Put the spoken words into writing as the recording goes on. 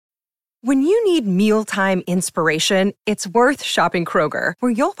When you need mealtime inspiration, it's worth shopping Kroger,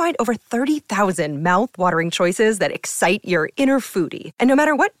 where you'll find over 30,000 mouth-watering choices that excite your inner foodie. And no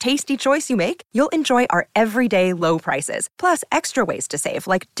matter what tasty choice you make, you'll enjoy our everyday low prices, plus extra ways to save,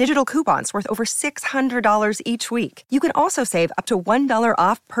 like digital coupons worth over $600 each week. You can also save up to $1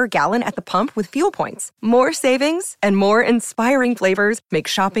 off per gallon at the pump with fuel points. More savings and more inspiring flavors make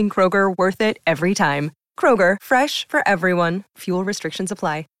shopping Kroger worth it every time. Kroger, fresh for everyone. Fuel restrictions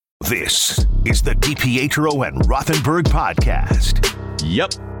apply. This is the DiPietro and Rothenberg podcast.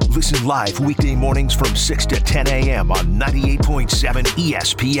 Yep. Listen live weekday mornings from 6 to 10 a.m. on 98.7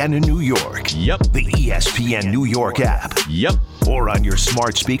 ESPN in New York. Yep. The ESPN New York app. Yep. Or on your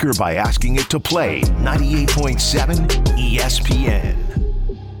smart speaker by asking it to play 98.7 ESPN.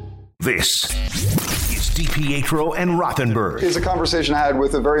 This is DiPietro and Rothenberg. Is a conversation I had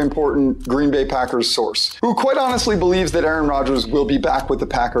with a very important Green Bay Packers source who quite honestly believes that Aaron Rodgers will be back with the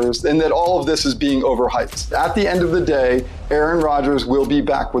Packers and that all of this is being overhyped. At the end of the day, Aaron Rodgers will be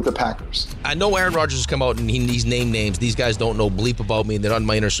back with the Packers. I know Aaron Rodgers has come out and he's named names. These guys don't know bleep about me and they're on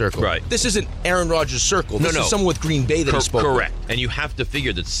my inner circle. Right. This isn't Aaron Rodgers' circle. This is someone with Green Bay that he spoke Correct. with. And you have to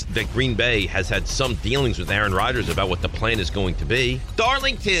figure that Green Bay has had some dealings with Aaron Rodgers about what the plan is going to be.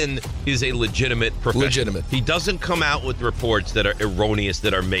 Darlington is a legitimate professional. Legitimate. He doesn't come out with reports that are erroneous,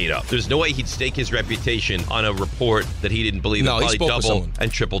 that are made up. There's no way he'd stake his reputation on a report that he didn't believe. No, and he probably spoke with double someone.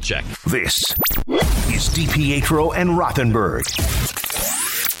 and triple check. This is DiPietro and Rothenberg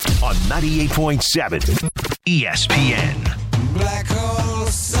on 98.7 ESPN. Black hole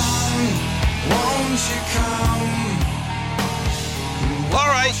sun, won't you come? All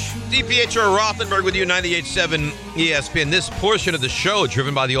right, DiPietro Rothenberg with you, 98.7 ESPN. This portion of the show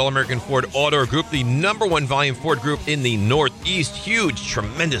driven by the All-American Ford Auto Group, the #1 volume Ford group in the Northeast. Huge,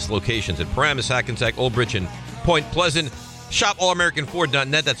 tremendous locations at Paramus, Hackensack, Old Bridge, and Point Pleasant. Shop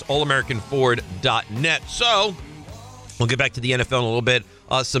allamericanford.net. That's allamericanford.net. So we'll get back to the NFL in a little bit.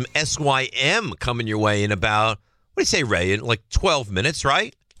 Some SYM coming your way in about, what do you say, Ray, in like 12 minutes,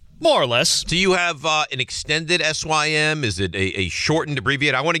 right? More or less. Do you have an extended SYM? Is it a shortened,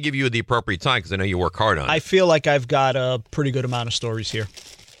 abbreviated? I want to give you the appropriate time because I know you work hard on it. I feel like I've got a pretty good amount of stories here.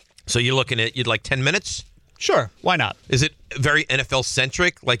 So you're looking at, you'd like 10 minutes? Sure, why not? Is it very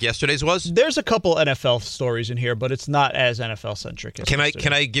NFL-centric like yesterday's was? There's a couple NFL stories in here, but it's not as NFL-centric as Can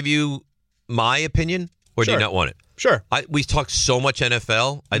yesterday. I give you my opinion, or do you Sure. not want it? Sure. We talk so much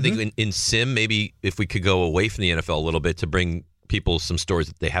NFL. I think in Sim, maybe if we could go away from the NFL a little bit to bring people some stories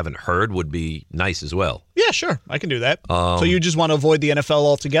that they haven't heard would be nice as well. Yeah, sure. I can do that. So you just want to avoid the NFL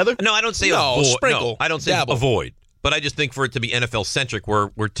altogether? No, I don't say No, avoid. sprinkle, No, I don't say dabble. avoid. But I just think for it to be NFL-centric, we're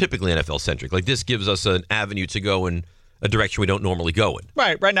typically NFL-centric. Like, this gives us an avenue to go in a direction we don't normally go in.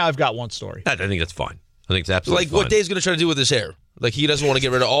 Right now I've got one story. I think that's fine. I think it's absolutely Like fine. what Dave's going to try to do with his hair. Like he doesn't want to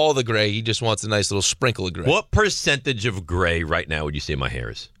get rid of all the gray. He just wants a nice little sprinkle of gray. What percentage of gray right now would you say my hair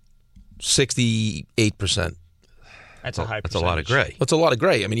is? 68%. That's a high percentage. That's a lot of gray. That's a lot of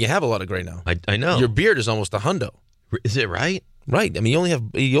gray. I mean, you have a lot of gray now. I know. Your beard is almost a hundo. Is it right? Right. I mean,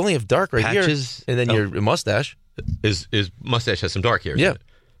 you only have dark right Patches. here, and then your mustache. Is mustache has some dark hair. Yeah.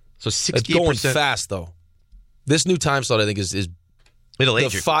 So It's 68%. going fast though. This new time slot, I think, is It'll the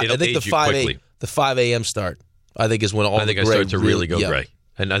age you. five. It'll I think age the you 5 quickly. the 5 a.m. start. I think is when all I think the I gray start to really go yeah. gray.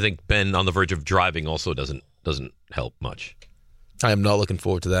 And I think Ben on the verge of driving also doesn't help much. I am not looking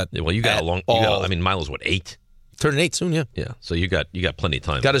forward to that. Yeah, well, you got at a long. all. I mean, Milo's what, 8? Turning 8 soon, yeah. Yeah. So you got plenty of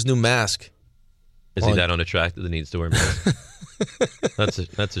time. Got his new mask. Is he that unattractive that needs to wear a mask?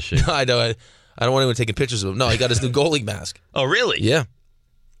 That's a shame. I know. I don't want anyone taking pictures of him. No, he got his new goalie mask. Oh, really? Yeah.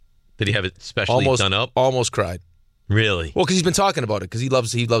 Did he have it specially done up? Almost cried. Really? Well, because he's been talking about it because he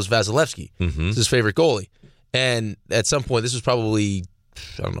loves Vasilevsky. Mm-hmm. It's his favorite goalie. And at some point, this was probably,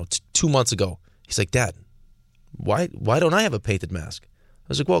 I don't know, 2 months ago. He's like, Dad, why don't I have a painted mask? I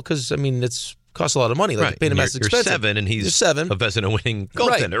was like, well, because, I mean, it's costs a lot of money. Like, Right. a painted mask is You're expensive. 7, and he's You're 7. a Vezina-winning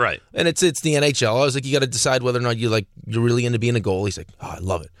goaltender, right? And it's the NHL. I was like, you got to decide whether or not you're really into being a goalie. He's like, oh, I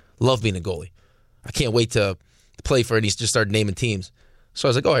love it. Love being a goalie. I can't wait to play for it. And he's just started naming teams. So I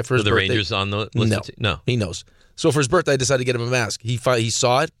was like, all right, for his Are the birthday. Rangers on the list? No, he knows. So for his birthday, I decided to get him a mask. He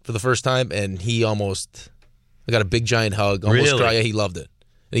saw it for the first time, and I got a big giant hug. Almost Really? cried. Yeah, he loved it.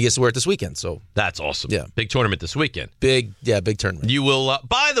 And he gets to wear it this weekend. So That's awesome. Yeah. Big tournament this weekend. big tournament. You will,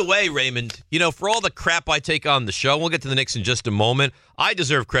 by the way, Raymond, for all the crap I take on the show, we'll get to the Knicks in just a moment. I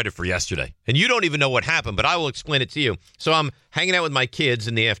deserve credit for yesterday. And you don't even know what happened, but I will explain it to you. So I'm hanging out with my kids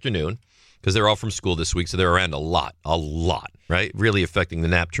in the afternoon because they're all from school this week, so they're around a lot, right? Really affecting the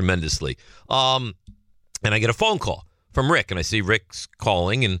nap tremendously. And I get a phone call from Rick, and I see Rick's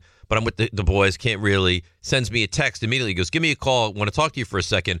calling, but I'm with the boys, can't really. Sends me a text immediately. He goes, give me a call. Want to talk to you for a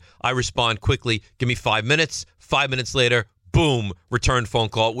second. I respond quickly. Give me 5 minutes. 5 minutes later, boom, return phone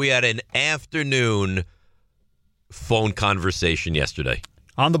call. We had an afternoon phone conversation yesterday.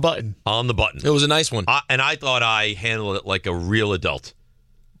 On the button. On the button. It was a nice one. And I thought I handled it like a real adult.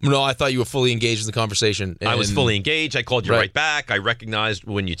 No, I thought you were fully engaged in the conversation. I was fully engaged. I called you right back. I recognized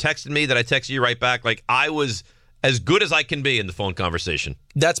when you texted me that I texted you right back. Like, I was as good as I can be in the phone conversation.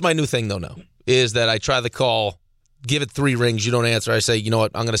 That's my new thing, though, now, is that I try the call, give it 3 rings, you don't answer. I say, you know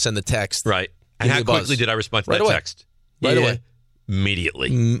what, I'm going to send the text. Right. And how quickly did I respond to that text? Right away.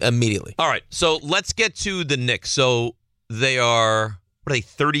 Immediately. Immediately. All right, so let's get to the Knicks. So they are, what are they,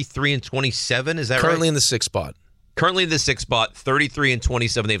 33-27? Is that right? Currently in the 6th spot. Currently in the 6th spot,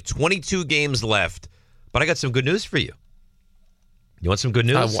 33-27. They have 22 games left. But I got some good news for you. You want some good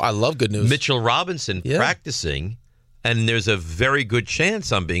news? I love good news. Mitchell Robinson practicing, and there's a very good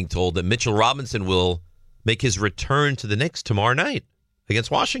chance, I'm being told, that Mitchell Robinson will make his return to the Knicks tomorrow night against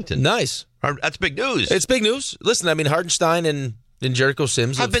Washington. Nice. That's big news. It's big news. Listen, I mean, Hartenstein and Jericho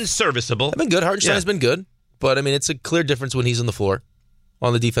Sims have been serviceable. Have been good. Hartenstein's been good. But, I mean, it's a clear difference when he's on the floor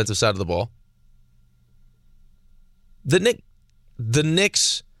on the defensive side of the ball. The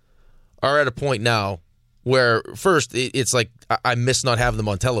Knicks are at a point now where, first, it's like I miss not having them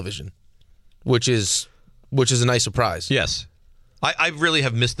on television, which is a nice surprise. Yes. I really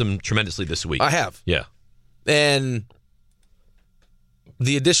have missed them tremendously this week. I have. Yeah. And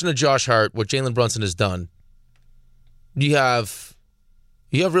the addition of Josh Hart, what Jalen Brunson has done, you have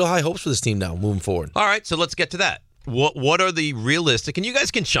real high hopes for this team now moving forward. All right, so let's get to that. What are the realistic, and you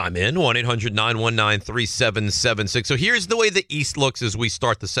guys can chime in, 1-800-919-3776. So here's the way the East looks as we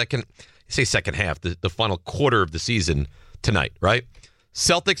start the second half, the final quarter of the season tonight, right?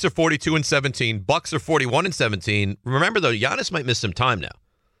 Celtics are 42-17, Bucks are 41-17. Remember, though, Giannis might miss some time now,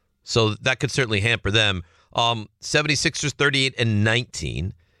 so that could certainly hamper them. 76ers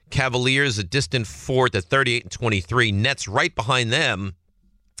 38-19, Cavaliers a distant fourth at 38-23, Nets right behind them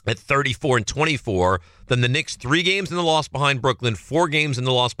at 34-24. Then the Knicks 3 games in the loss behind Brooklyn, 4 games in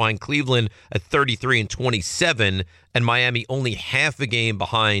the loss behind Cleveland at 33-27, and Miami only half a game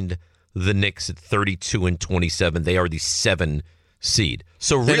behind the Knicks at 32-27. They are the 7 seed.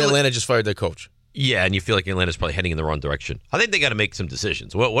 So really, and Atlanta just fired their coach. Yeah, and you feel like Atlanta's probably heading in the wrong direction. I think they got to make some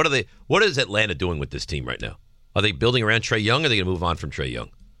decisions. What is Atlanta doing with this team right now? Are they building around Trae Young, or are they going to move on from Trae Young?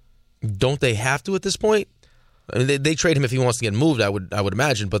 Don't they have to at this point? I mean, they trade him if he wants to get moved, I would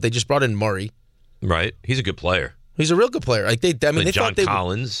imagine, but they just brought in Murray. Right. He's a good player. He's a real good player. Like they John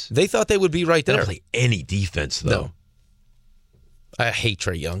Collins. They thought they would be right there. They don't play any defense, though. No. I hate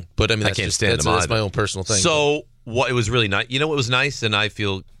Trae Young, but I mean, that's my own personal thing. So it was really nice. You know what was nice, and I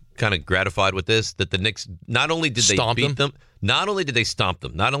feel kind of gratified with this, that the Knicks, not only did they beat them, not only did they stomp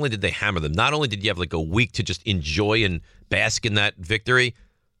them, not only did they hammer them, not only did you have like a week to just enjoy and bask in that victory,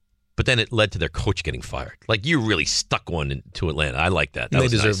 but then it led to their coach getting fired. Like, you really stuck one into Atlanta. I like that. They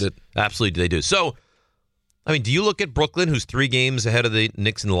deserved it. Absolutely, they do. So, I mean, do you look at Brooklyn, who's 3 games ahead of the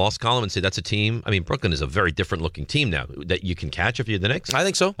Knicks in the loss column, and say that's a team? I mean, Brooklyn is a very different-looking team now that you can catch if you're the Knicks. I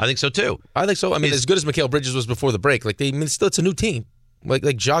think so. I think so, too. I think so. I mean, as good as Mikal Bridges was before the break, it's a new team.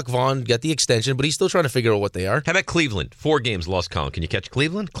 Like Jacques Vaughn got the extension, but he's still trying to figure out what they are. How about Cleveland? 4 games lost column. Can you catch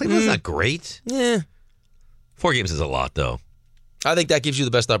Cleveland? Cleveland's not great. Yeah. 4 games is a lot, though. I think that gives you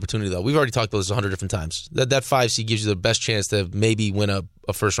the best opportunity, though. We've already talked about this 100 different times. That 5 seed gives you the best chance to maybe win a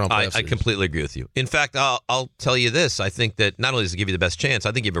first-round playoff series. I completely agree with you. In fact, I'll tell you this. I think that not only does it give you the best chance,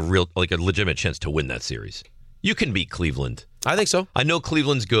 I think you have a legitimate chance to win that series. You can beat Cleveland. I think so. I know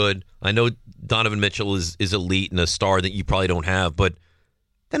Cleveland's good. I know Donovan Mitchell is elite and a star that you probably don't have, but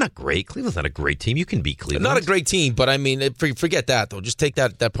they're not great. Cleveland's not a great team. You can beat Cleveland. Not a great team, but I mean, forget that, though. Just take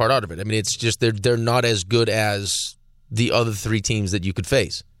that part out of it. I mean, it's just they're not as good as the other 3 teams that you could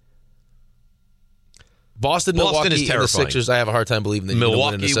face. Boston, Milwaukee, is and terrifying. the Sixers, I have a hard time believing that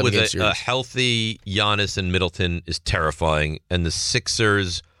Milwaukee you can win in a 7-game series. With a healthy Giannis and Middleton is terrifying, and the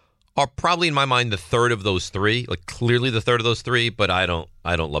Sixers are probably, in my mind, the third of those 3, like clearly the third of those 3, but I don't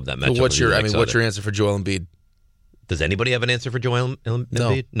love that matchup. What's your answer for Joel Embiid? Does anybody have an answer for Joel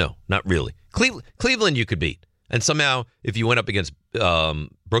Embiid? No, not really. Cleveland you could beat. And somehow, if you went up against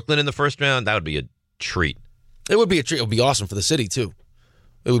Brooklyn in the first round, that would be a treat. It would be a treat. It would be awesome for the city, too.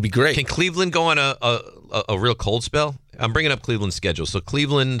 It would be great. Can Cleveland go on a real cold spell? I'm bringing up Cleveland's schedule. So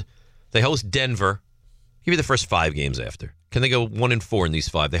Cleveland, they host Denver. Give me the first 5 games after. Can they go 1-4 in these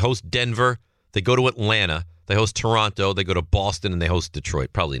 5? They host Denver. They go to Atlanta. They host Toronto. They go to Boston, and they host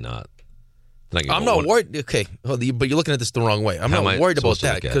Detroit. Probably not. I'm not worried. Okay, but you're looking at this the wrong way. I'm not worried about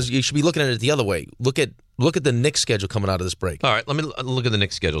that because you should be looking at it the other way. Look at the Knicks schedule coming out of this break. All right, let me look at the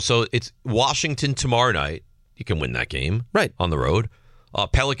Knicks schedule. So it's Washington tomorrow night. You can win that game. Right. On the road.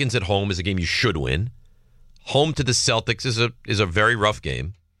 Pelicans at home is a game you should win. Home to the Celtics is a very rough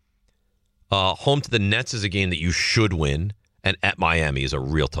game. Home to the Nets is a game that you should win. And at Miami is a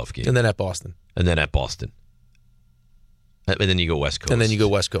real tough game. And then at Boston. And then you go West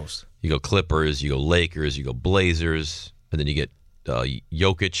Coast. You go Clippers, you go Lakers, you go Blazers, and then you get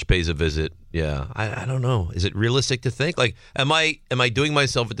Jokic pays a visit. Yeah, I don't know. Is it realistic to think? Like, am I doing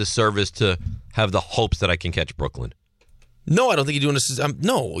myself a disservice to have the hopes that I can catch Brooklyn? No, I don't think you're doing this.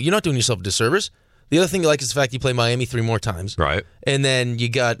 No, you're not doing yourself a disservice. The other thing you like is the fact you play Miami 3 more times. Right. And then you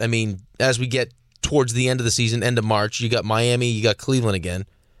got, as we get towards the end of the season, end of March, you got Miami, you got Cleveland again.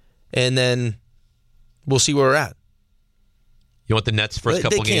 And then we'll see where we're at. You want the Nets' first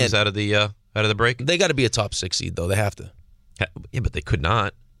couple games out of the break? They got to be a top 6 seed, though. They have to. Yeah, but they could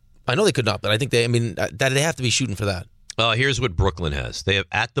not. I know they could not, but I think they have to be shooting for that. Here's what Brooklyn has. They have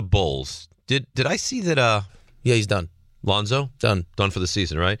at the Bulls. Did I see that? Yeah, he's done. Lonzo? Done for the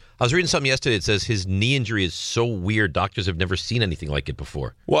season, right? I was reading something yesterday that says his knee injury is so weird, doctors have never seen anything like it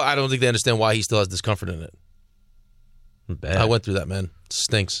before. Well, I don't think they understand why he still has discomfort in it. Bad. I went through that, man. It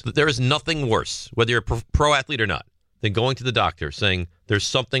stinks. There is nothing worse, whether you're a pro athlete or not, than going to the doctor saying, there's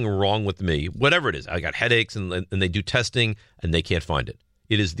something wrong with me, whatever it is. I got headaches, and they do testing, and they can't find it.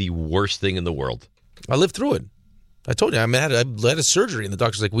 It is the worst thing in the world. I lived through it. I told you, I had a surgery, and the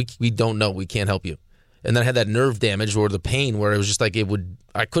doctor's like, we don't know. We can't help you. And then I had that nerve damage or the pain where it was just like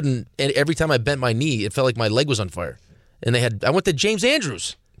I couldn't, and every time I bent my knee, it felt like my leg was on fire. And I went to James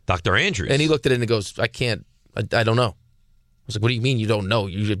Andrews. Dr. Andrews. And he looked at it and he goes, I can't, I don't know. I was like, what do you mean you don't know?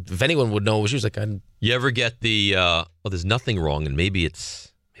 If anyone would know, she was like, you ever get the, there's nothing wrong, and maybe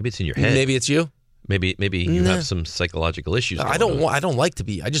it's in your head. Maybe it's you. Maybe you have some psychological issues. I don't like to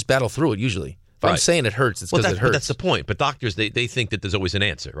be. I just battle through it usually. If I'm saying it hurts, it's because it hurts. But that's the point. But doctors, they think that there's always an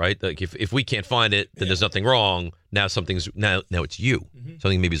answer, right? Like if we can't find it, then there's nothing wrong. Now now it's you. Mm-hmm.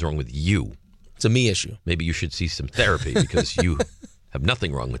 Something maybe is wrong with you. It's a me issue. Maybe you should see some therapy because you have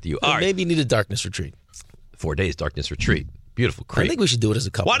nothing wrong with you. All right. Maybe you need a darkness retreat. 4 days darkness retreat. Beautiful creek. I think we should do it as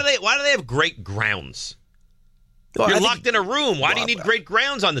a couple. Why do they have great grounds? Well, You're locked in a room. Why do you need great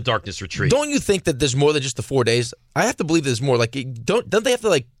grounds on the darkness retreat? Don't you think that there's more than just the 4 days? I have to believe there's more. Like, don't they have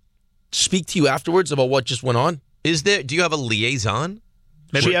to speak to you afterwards about what just went on? Do you have a liaison?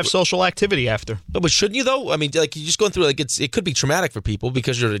 Maybe you have social activity after. No, but shouldn't you though? I mean, you're just going through it could be traumatic for people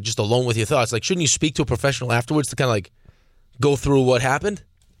because you're just alone with your thoughts. Like, shouldn't you speak to a professional afterwards to kind of go through what happened?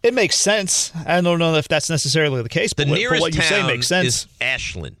 It makes sense. I don't know if that's necessarily the case, but what you say makes sense. Is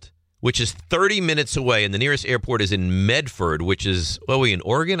Ashland, which is 30 minutes away, and the nearest airport is in Medford, which is, are we in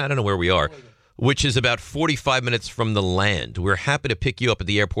Oregon? I don't know where we are. Which is about 45 minutes from the land. We're happy to pick you up at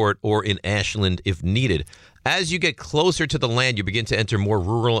the airport or in Ashland if needed. As you get closer to the land, you begin to enter more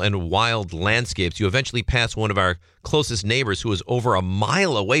rural and wild landscapes. You eventually pass one of our closest neighbors who is over a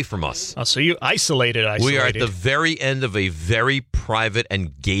mile away from us. Oh, so you isolated. We are at the very end of a very private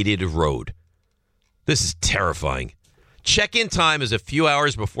and gated road. This is terrifying. Check-in time is a few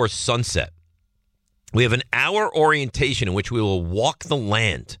hours before sunset. We have an hour orientation in which we will walk the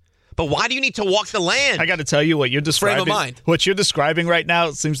land. But why do you need to walk the land? I got to tell you, what you're describing. Frame of mind. What you're describing right now,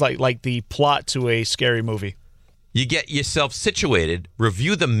 it seems like the plot to a scary movie. You get yourself situated,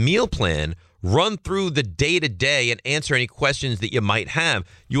 review the meal plan, run through the day-to-day, and answer any questions that you might have.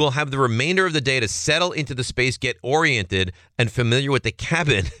 You will have the remainder of the day to settle into the space, get oriented, and familiar with the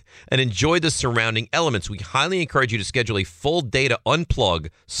cabin, and enjoy the surrounding elements. We highly encourage you to schedule a full day to unplug,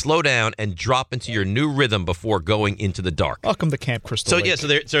 slow down, and drop into your new rhythm before going into the dark. Welcome to Camp Crystal Lake.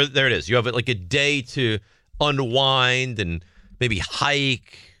 So there it is. You have a day to unwind and maybe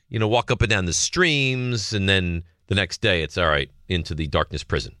hike, walk up and down the streams, and then the next day it's all right into the darkness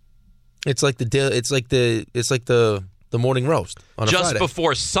prison. It's like the morning roast on a Just Friday.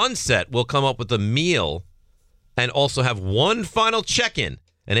 Before sunset, we'll come up with a meal and also have one final check-in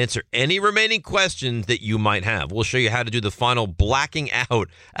and answer any remaining questions that you might have. We'll show you how to do the final blacking out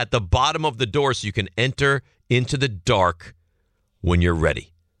at the bottom of the door so you can enter into the dark when you're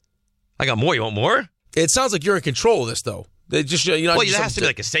ready. I got more. You want more? It sounds like you're in control of this, though. It just, there has to be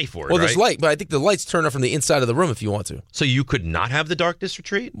like a safe word, Well, there's right? light, but I think the lights turn on from the inside of the room if you want to. So you could not have the darkness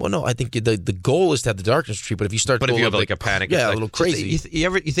retreat? Well, no, I think the goal is to have the darkness retreat, but if you start But if you have a panic attack. a little crazy. You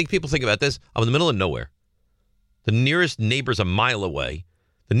think people think about this? I'm in the middle of nowhere. The nearest neighbor's a mile away.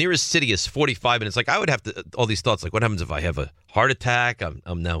 The nearest city is 45 minutes. I would have to, all these thoughts, what happens if I have a heart attack?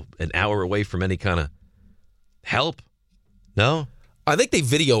 I'm now an hour away from any kind of help? No? I think they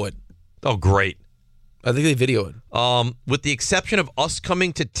video it Oh, great. I think they video it. With the exception of us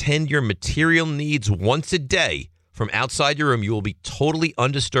coming to tend your material needs once a day from outside your room, you will be totally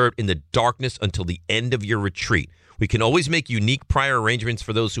undisturbed in the darkness until the end of your retreat. We can always make unique prior arrangements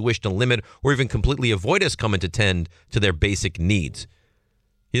for those who wish to limit or even completely avoid us coming to tend to their basic needs.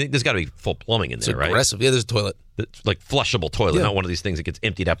 You think there's got to be full plumbing in there, right? Aggressive. Yeah, there's a toilet. It's like flushable toilet, not one of these things that gets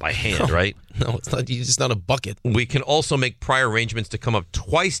emptied out by hand, right? No, it's not. It's not a bucket. We can also make prior arrangements to come up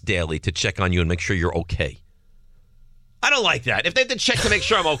twice daily to check on you and make sure you're okay. I don't like that. If they have to check to make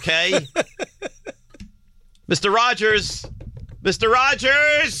sure I'm okay, Mr. Rogers. Mr.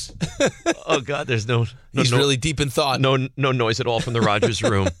 Rogers! Oh, God, there's no He's really deep in thought. No noise at all from the Rogers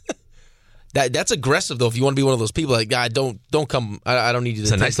room. That's aggressive, though, if you want to be one of those people. Like, God, don't come. I don't need you to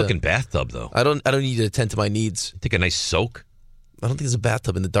It's a nice-looking bathtub, though. I don't need you to attend to my needs. Take a nice soak. I don't think there's a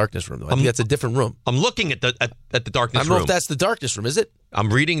bathtub in the darkness room, though. I think that's a different room. I'm looking at the darkness room. I don't know if that's the darkness room, is it?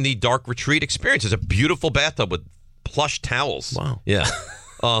 I'm reading the Dark Retreat Experience. It's a beautiful bathtub with plush towels. Wow. Yeah.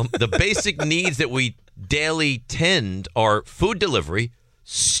 The basic needs that we daily tend are food delivery,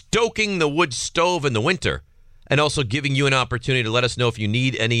 stoking the wood stove in the winter, and also giving you an opportunity to let us know if you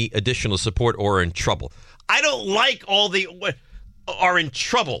need any additional support or are in trouble. I don't like all the are in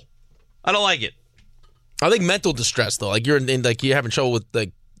trouble. I don't like it. I think mental distress, though. Like you're having trouble with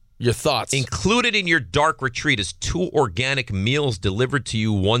like your thoughts. Included in your dark retreat is 2 organic meals delivered to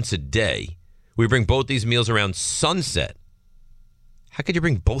you once a day. We bring both these meals around sunset. How could you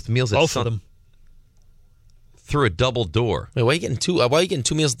bring both meals at both of them through a double door? Wait, why are you getting two? Why are you getting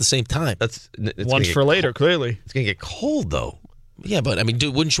 2 meals at the same time? It's one's for later. Clearly, it's gonna get cold though. Yeah, but I mean,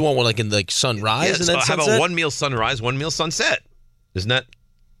 wouldn't you want one like in like sunrise and then sunset? How about 1 meal sunrise, 1 meal sunset? Isn't that?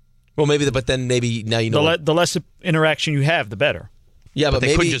 Well, maybe, but then maybe now you know. The less interaction you have, the better. Yeah, but they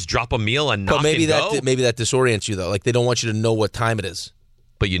maybe couldn't just drop a meal and knock but maybe and that go? maybe that disorients you though. Like they don't want you to know what time it is.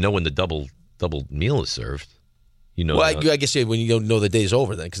 But you know when the double meal is served. You know. Well, I guess when you don't know the day's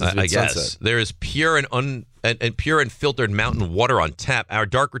over then because it's guess sunset. There is pure and pure and filtered mountain water on tap. Our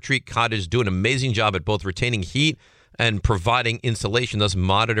Dark Retreat Cottage do an amazing job at both retaining heat and providing insulation, thus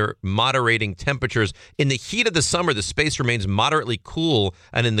moderating temperatures. In the heat of the summer, the space remains moderately cool,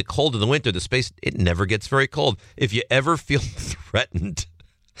 and in the cold of the winter, the space, it never gets very cold. If you ever feel threatened,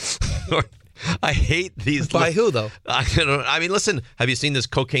 I hate these. By who, though? I mean, listen, have you seen this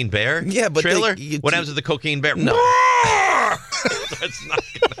Cocaine Bear trailer? What happens to the Cocaine Bear? No. That's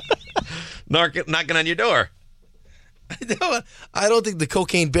knocking on your door. I don't think the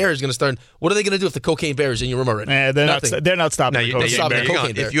Cocaine Bear is going to start. What are they going to do if the Cocaine Bear is in your room already? They're not stopping the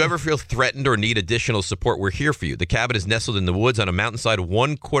Cocaine Bear. If you ever feel threatened or need additional support, we're here for you. The cabin is nestled in the woods on a mountainside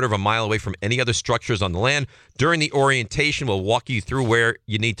 1/4 of a mile away from any other structures on the land. During the orientation, we'll walk you through where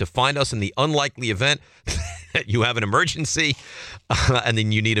you need to find us in the unlikely event that you have an emergency and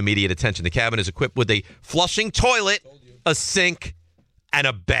then you need immediate attention. The cabin is equipped with a flushing toilet, a sink, and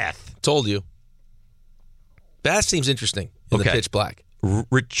a bath. Told you. Bath seems interesting in the pitch black.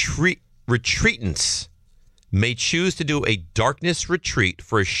 Retreatants may choose to do a darkness retreat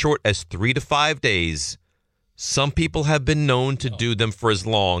for as short as 3 to 5 days. Some people have been known to do them for as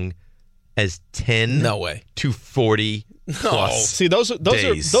long as 10 to 40 plus See, those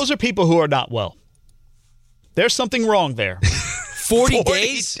are people who are not well. There's something wrong there. 40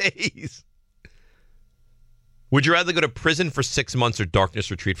 days? Would you rather go to prison for 6 months or darkness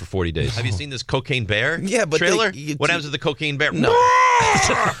retreat for 40 days? Have you seen this Cocaine Bear trailer? What happens to the Cocaine Bear? No.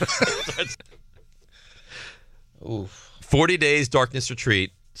 40 days darkness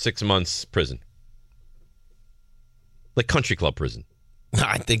retreat, 6 months prison. Like country club prison.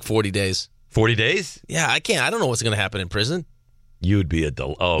 I think 40 days. 40 days? Yeah, I can't. I don't know what's going to happen in prison. You'd be you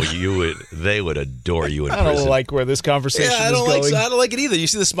would. They would adore you in prison. I don't like where this conversation is going. I don't like it either. You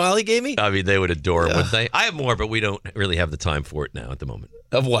see the smile he gave me? I mean, they would adore him, wouldn't they? I have more, but we don't really have the time for it now at the moment.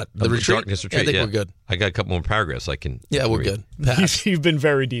 Of what? The retreat? Darkness retreat. I think we're good. I got a couple more paragraphs I can. Yeah, we're good. You've been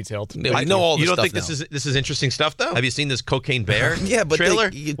very detailed. I know all the stuff. You don't think this is interesting stuff though? Have you seen this Cocaine Bear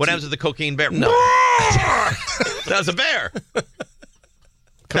trailer? What happens to the Cocaine Bear? No. That was a bear.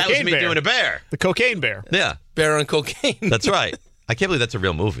 That was me doing a bear. The Cocaine Bear. Yeah. Bear on cocaine. That's right. I can't believe that's a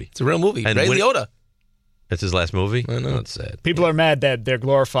real movie. It's a real movie. And Ray Liotta. That's his last movie? I know. That's sad. People are mad that they're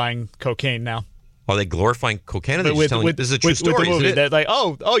glorifying cocaine now. Are they glorifying cocaine? Or this is a true story, with the movie. isn't it? They're like,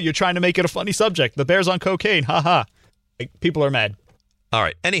 oh, you're trying to make it a funny subject. The bear's on cocaine. Ha ha. Like, people are mad. All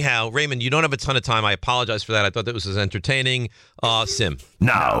right. Anyhow, Raymond, you don't have a ton of time. I apologize for that. I thought that was as entertaining. Sim.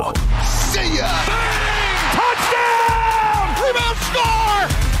 Now. See ya! Bang! Touchdown! Rebound score!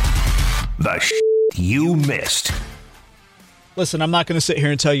 The you missed. Listen, I'm not going to sit here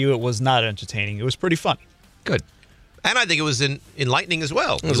and tell you it was not entertaining. It was pretty fun. Good. And I think it was enlightening as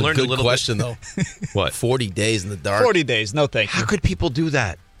well. It was a good question, though. What? 40 days in the dark. 40 days. No, thank you. How could people do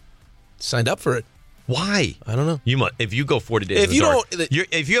that? Signed up for it. Why? I don't know. You must, if you go 40 days in the dark.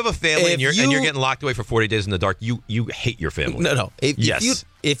 If you have a family and you're getting locked away for 40 days in the dark, you hate your family. No.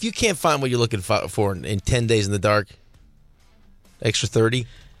 If you can't find what you're looking for in 10 days in the dark, extra 30.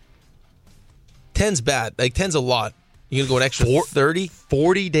 10's bad. 10's a lot. You're going to go an extra 30?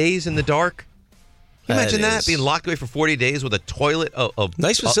 40 days in the dark? Can you imagine that? Being locked away for 40 days with a toilet,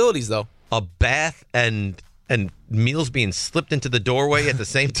 nice facilities, though. A bath and meals being slipped into the doorway at the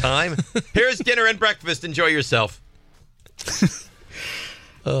same time. Here's dinner and breakfast. Enjoy yourself.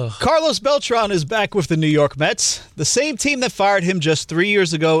 Carlos Beltran is back with the New York Mets, the same team that fired him just 3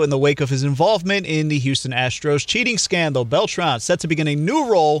 years ago in the wake of his involvement in the Houston Astros cheating scandal. Beltran set to begin a new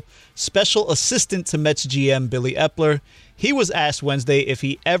role, special assistant to Mets GM Billy Epler. He was asked Wednesday if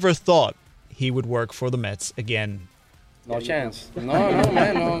he ever thought he would work for the Mets again. No chance. No,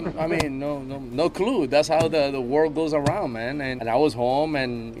 man. No, I mean, no clue. That's how the world goes around, man. And I was home,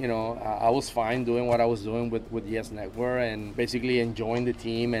 and I was fine doing what I was doing with Yes Network, and basically enjoying the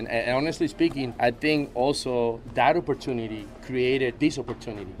team. And honestly speaking, I think also that opportunity created this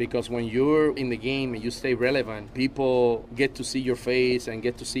opportunity, because when you're in the game and you stay relevant, people get to see your face and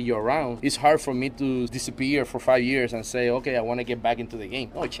get to see you around. It's hard for me to disappear for 5 years and say, okay, I want to get back into the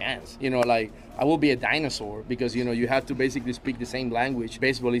game. No chance. I will be a dinosaur, because you have to basically speak the same language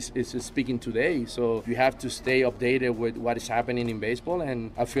baseball is speaking today. So you have to stay updated with what is happening in baseball,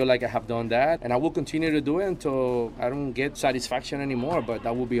 and I feel like I have done that, and I will continue to do it until I don't get satisfaction anymore. But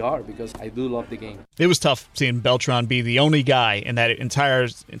that will be hard, because I do love the game. It was tough seeing Beltran be the only guy in that entire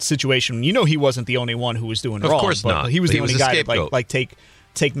situation. He wasn't the only one who was doing wrong. Of course not. He was the only guy to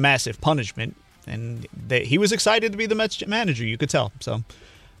take massive punishment, and he was excited to be the Mets manager. You could tell. So.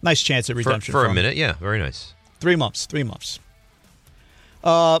 Nice chance at redemption. For a minute, yeah. Very nice. 3 months.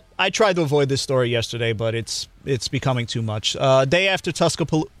 I tried to avoid this story yesterday, but it's becoming too much. Day after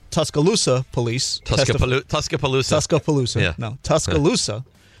Tuscaloosa police... Tuscaloosa. Yeah. No, Tuscaloosa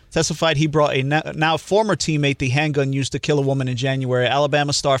testified he brought a now former teammate the handgun used to kill a woman in January.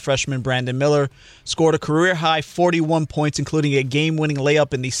 Alabama star freshman Brandon Miller scored a career-high 41 points, including a game-winning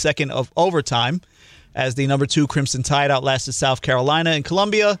layup in the second of overtime, as the number 2 Crimson Tide outlasted South Carolina and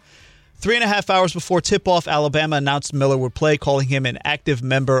Columbia. 3.5 hours before tip-off, Alabama announced Miller would play, calling him an active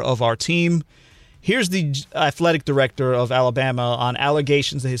member of our team. Here's the athletic director of Alabama on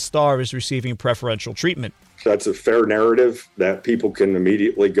allegations that his star is receiving preferential treatment. That's a fair narrative that people can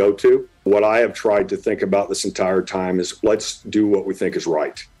immediately go to. What I have tried to think about this entire time is let's do what we think is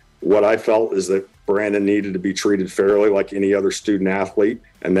right. What I felt is that Brandon needed to be treated fairly like any other student athlete,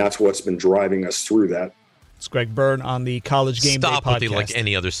 and that's what's been driving us through that. It's Greg Byrne on the College Game Day podcast. Stop with the like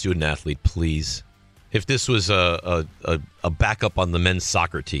any other student athlete, please. If this was a backup on the men's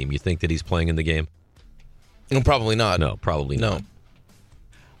soccer team, you think that he's playing in the game? No, probably not. No, probably not.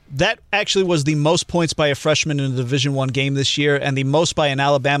 That actually was the most points by a freshman in a Division I game this year, and the most by an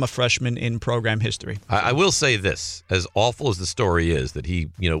Alabama freshman in program history. I will say this: as awful as the story is, that he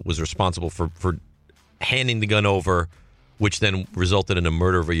was responsible for handing the gun over, which then resulted in a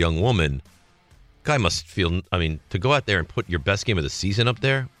murder of a young woman. Guy must feel. I mean, to go out there and put your best game of the season up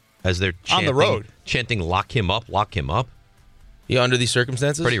there as they're chanting, on the road, lock him up. Yeah, under these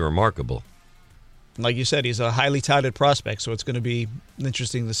circumstances, pretty remarkable. Like you said, he's a highly touted prospect, so it's going to be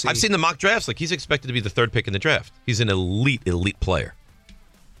interesting to see. I've seen the mock drafts. Like, he's expected to be the 3rd pick in the draft. He's an elite player.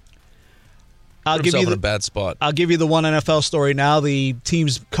 Put himself in a bad spot. I'll give you the one NFL story now. The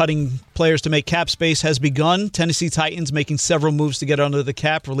team's cutting players to make cap space has begun. Tennessee Titans making several moves to get under the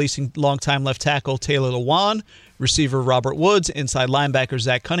cap, releasing longtime left tackle Taylor Lewan, receiver Robert Woods, inside linebacker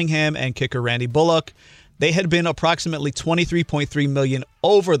Zach Cunningham, and kicker Randy Bullock. They had been approximately $23.3 million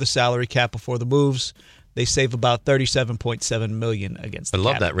over the salary cap before the moves. They save about $37.7 million against the cap. I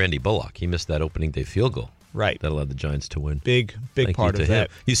love that Randy Bullock. He missed that opening day field goal. Right. That allowed the Giants to win. Big part of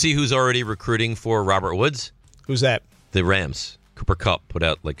that. You see who's already recruiting for Robert Woods? Who's that? The Rams. Cooper Kupp put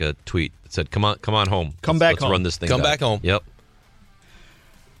out like a tweet that said, come on home. Let's run this thing Come back home. Yep.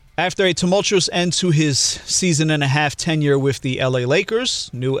 After a tumultuous end to his season-and-a-half tenure with the L.A. Lakers,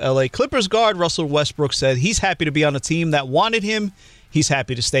 new L.A. Clippers guard Russell Westbrook said he's happy to be on a team that wanted him. He's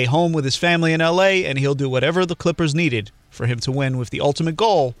happy to stay home with his family in L.A., and he'll do whatever the Clippers needed for him to win, with the ultimate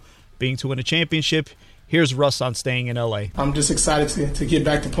goal being to win a championship. Here's Russ on staying in L.A. I'm just excited to get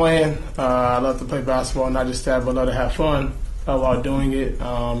back to playing. I love to play basketball, not just that, but love to have fun while doing it.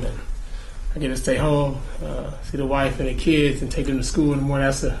 I get to stay home, see the wife and the kids, and take them to school in the morning.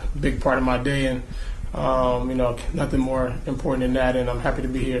 That's a big part of my day, and nothing more important than that. And I'm happy to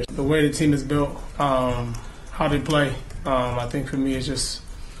be here. The way the team is built, how how they play. I think for me, it's just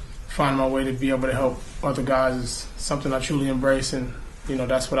finding my way to be able to help other guys is something I truly embrace, and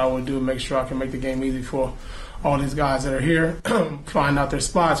that's what I would do. Make sure I can make the game easy for all these guys that are here. Find out their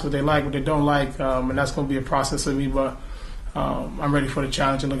spots, what they like, what they don't like, and that's going to be a process of me. But I'm ready for the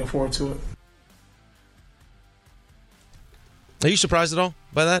challenge and looking forward to it. Are you surprised at all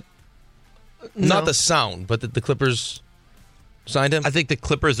by that? No. Not the sound, but that the Clippers signed him? I think the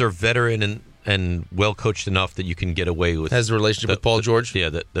Clippers are veteran and well coached enough that you can get away with. Has a relationship with Paul George? Yeah,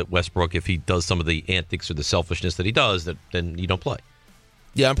 that Westbrook, if he does some of the antics or the selfishness that he does, then you don't play.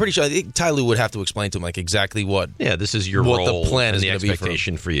 Yeah, I'm pretty sure. I think Ty Lue would have to explain to him exactly what. Yeah, this is your what role the plan and is the going to be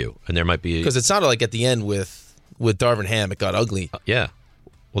expectation for you, and there might be because it sounded like at the end with Darvin Ham, it got ugly. Yeah.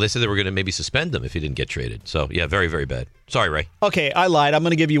 Well, they said they were going to maybe suspend him if he didn't get traded. So, yeah, very, very bad. Sorry, Ray. Okay, I lied. I'm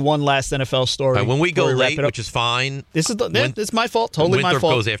going to give you one last NFL story. When we go late, which is fine. It's my fault. Totally my Winthrop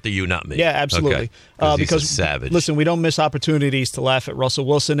fault. goes after you, not me. Yeah, absolutely. Okay. Because he's a savage. Listen, we don't miss opportunities to laugh at Russell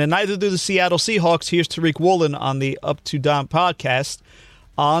Wilson, and neither do the Seattle Seahawks. Here's Tariq Woolen on the Up to Down podcast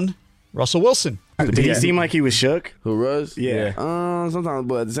on Russell Wilson. Did he seem like he was shook? Who, Russ? Yeah. Sometimes,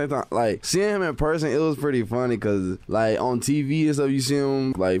 but at the same time, like, seeing him in person, it was pretty funny because, like, on TV and stuff, you see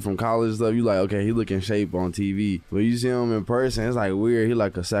him, like, from college and stuff, you like, okay, he look in shape on TV. But you see him in person, it's, like, weird. He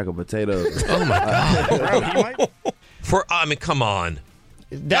like a sack of potatoes. Oh, my God. Come on.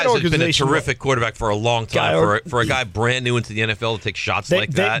 That Guys has been a organization terrific quarterback for a long time. For a guy brand new into the NFL to take shots like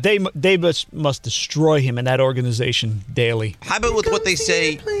that. They must destroy him in that organization daily. How about with what they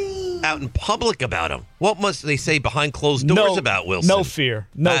say out in public about him? What must they say behind closed doors about Wilson? No fear.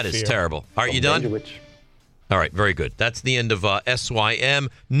 That is terrible. Are you done? All right, very good. That's the end of SYM.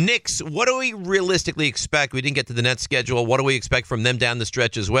 Knicks, what do we realistically expect? We didn't get to the Nets schedule. What do we expect from them down the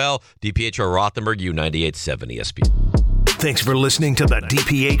stretch as well? DiPietro Rothenberg, U98.7 ESPN. Thanks for listening to the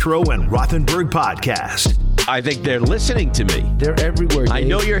DiPietro and Rothenberg podcast. I think they're listening to me. They're everywhere, Dave. I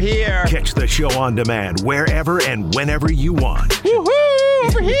know you're here. Catch the show on demand wherever and whenever you want. Woohoo!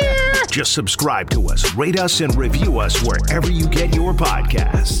 Over here! Just subscribe to us, rate us, and review us wherever you get your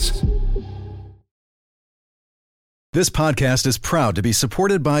podcasts. This podcast is proud to be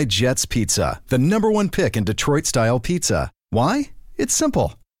supported by Jets Pizza, the #1 pick in Detroit-style pizza. Why? It's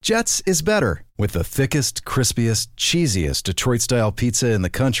simple. Jets is better. With the thickest, crispiest, cheesiest Detroit-style pizza in the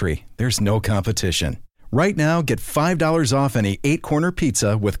country, there's no competition. Right now, get $5 off any 8-corner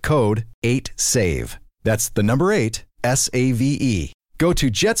pizza with code 8SAVE. That's the number 8, SAVE. Go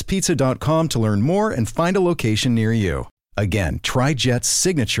to jetspizza.com to learn more and find a location near you. Again, try Jet's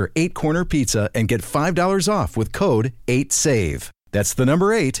signature 8-corner pizza and get $5 off with code 8SAVE. That's the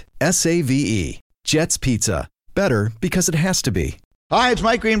number 8, SAVE. Jet's Pizza. Better because it has to be. Hi, it's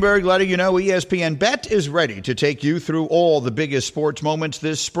Mike Greenberg letting you know ESPN Bet is ready to take you through all the biggest sports moments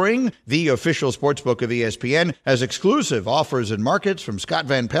this spring. The official sportsbook of ESPN has exclusive offers and markets from Scott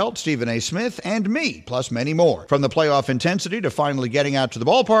Van Pelt, Stephen A. Smith, and me, plus many more. From the playoff intensity to finally getting out to the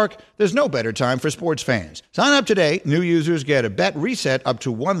ballpark, there's no better time for sports fans. Sign up today. New users get a bet reset up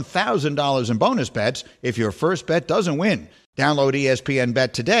to $1,000 in bonus bets if your first bet doesn't win. Download ESPN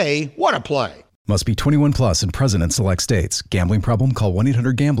Bet today. What a play. Must be 21 plus and present in select states. Gambling problem? Call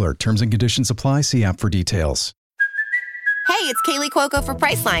 1-800-GAMBLER. Terms and conditions apply. See app for details. Hey, it's Kaylee Cuoco for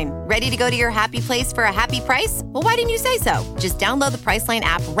Priceline. Ready to go to your happy place for a happy price? Well, why didn't you say so? Just download the Priceline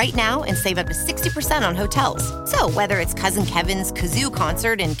app right now and save up to 60% on hotels. So whether it's Cousin Kevin's Kazoo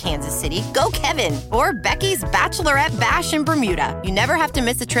Concert in Kansas City, go Kevin, or Becky's Bachelorette Bash in Bermuda, you never have to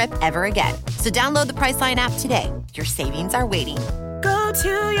miss a trip ever again. So download the Priceline app today. Your savings are waiting. Go to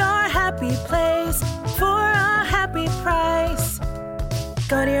your happy place for a happy price.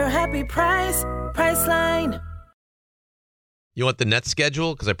 Go to your happy price, Priceline. You want the Nets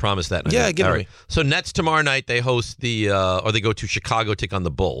schedule? Because I promised that. Yeah, give it me. So Nets tomorrow night, they host or they go to Chicago, take on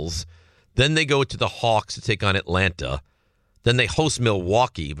the Bulls. Then they go to the Hawks to take on Atlanta. Then they host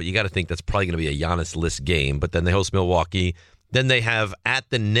Milwaukee, but you got to think that's probably going to be a Giannis list game. But then they host Milwaukee. Then they have at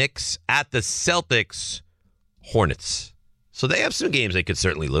the Knicks, at the Celtics, Hornets. So they have some games they could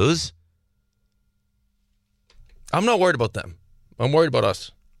certainly lose. I'm not worried about them. I'm worried about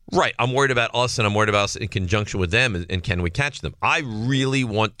us. Right. I'm worried about us, and I'm worried about us in conjunction with them, and can we catch them? I really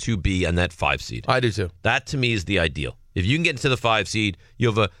want to be on that 5 seed. I do too. That, to me, is the ideal. If you can get into the 5 seed,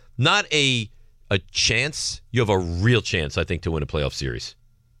 you have not a chance, you have a real chance, I think, to win a playoff series.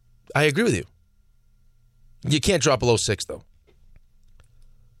 I agree with you. You can't drop below 6, though.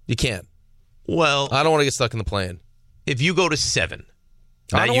 You can't. Well, I don't want to get stuck in the play-in. If you go to 7.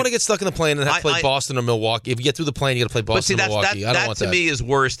 I don't want to get stuck in the play-in and have to play Boston or Milwaukee. If you get through the play-in, you got to play Boston or Milwaukee. I don't want that. That, to me, is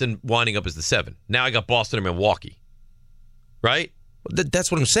worse than winding up as the 7. Now I got Boston or Milwaukee. Right?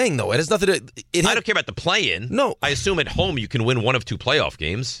 That's what I'm saying, though. It has nothing to. I don't care about the play-in. No. I assume at home you can win one of two playoff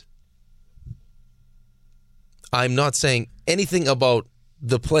games. I'm not saying anything about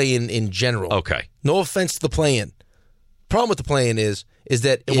the play-in in general. Okay. No offense to the play-in. Problem with the play-in is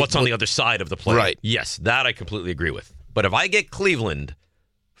that... And what's on the other side of the play-in. Right. Yes, that I completely agree with. But if I get Cleveland,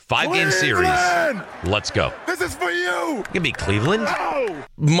 5-game series, let's go. This is for you. Give me Cleveland. No.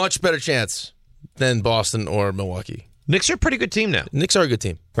 Much better chance than Boston or Milwaukee. Knicks are a pretty good team now. Knicks are a good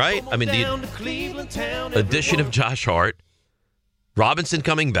team. Right? I mean, the addition of Josh Hart, Robinson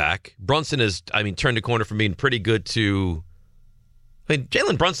coming back, Brunson has, turned the corner from being pretty good to...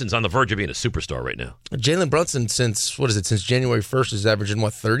 Jalen Brunson's on the verge of being a superstar right now. Jalen Brunson, since January 1st, is averaging,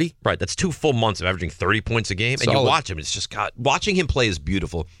 30? Right, that's 2 full months of averaging 30 points a game. Solid. And you watch him, it's just, God, watching him play is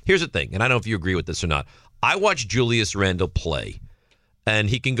beautiful. Here's the thing, and I don't know if you agree with this or not. I watch Julius Randle play, and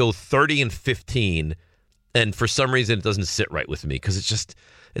he can go 30 and 15, and for some reason it doesn't sit right with me because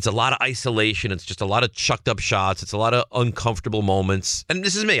it's a lot of isolation. It's just a lot of chucked up shots. It's a lot of uncomfortable moments. And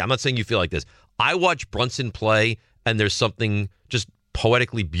this is me. I'm not saying you feel like this. I watch Brunson play, and there's something just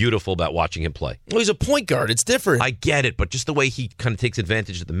poetically beautiful about watching him play. Well, he's a point guard. It's different. I get it, but just the way he kind of takes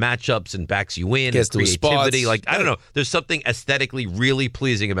advantage of the matchups and backs you in, Gets and creativity. to his spots. I don't know. There's something aesthetically really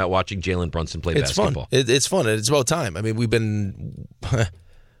pleasing about watching Jalen Brunson play basketball. Fun. It's fun. It's about time. We've been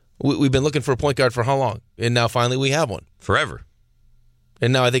looking for a point guard for how long? And now finally we have one. Forever.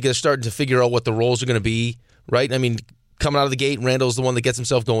 And now I think they're starting to figure out what the roles are going to be, right? Coming out of the gate, Randall's the one that gets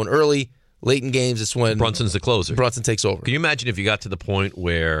himself going early. Late in games, it's when Brunson's the closer. Brunson takes over. Can you imagine if you got to the point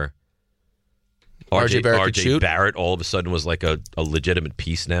where RJ Barrett all of a sudden was like a legitimate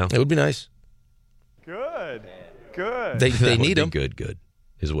piece now? It would be nice. Good. They need him. Good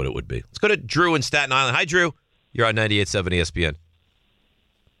is what it would be. Let's go to Drew in Staten Island. Hi, Drew. You're on 98.7 ESPN.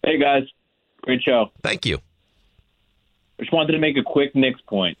 Hey, guys. Great show. Thank you. I just wanted to make a quick Knicks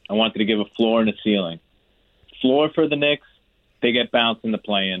point. I wanted to give a floor and a ceiling. Floor for the Knicks, they get bounced in the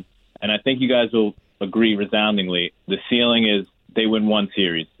play-in. And I think you guys will agree resoundingly. The ceiling is they win one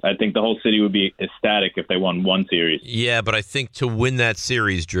series. I think the whole city would be ecstatic if they won one series. Yeah, but I think to win that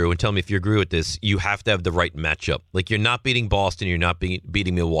series, Drew, and tell me if you agree with this, you have to have the right matchup. Like, you're not beating Boston, you're not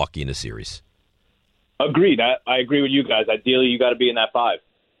beating Milwaukee in a series. Agreed. I agree with you guys. Ideally, you got to be in that 5.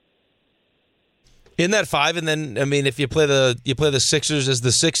 In that 5, and then if you play the Sixers as the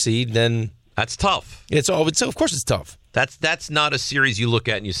 6th seed, then that's tough. Of course it's tough. That's not a series you look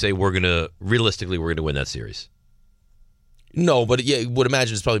at and you say we're gonna win that series. No, but yeah, you would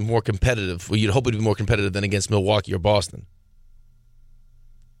imagine it's probably more competitive. Well, you'd hope it'd be more competitive than against Milwaukee or Boston.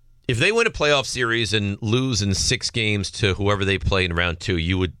 If they win a playoff series and lose in 6 games to whoever they play in round 2,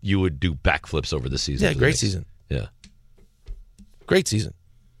 you would do backflips over the season. Yeah, great season. Yeah, great season.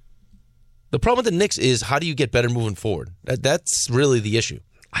 The problem with the Knicks is how do you get better moving forward? That's really the issue.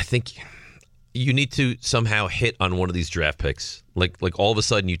 I think you need to somehow hit on one of these draft picks. Like all of a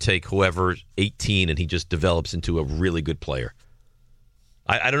sudden you take whoever 18 and he just develops into a really good player.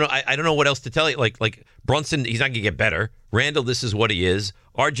 I don't know. I don't know what else to tell you. Like Brunson, he's not going to get better. Randall, this is what he is.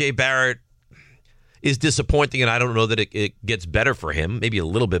 RJ Barrett is disappointing, and I don't know that it gets better for him. Maybe a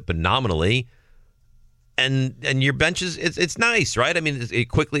little bit, but nominally. And your bench it's nice, right? It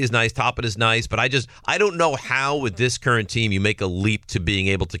quickly is nice. Toppin is nice, but I don't know how with this current team you make a leap to being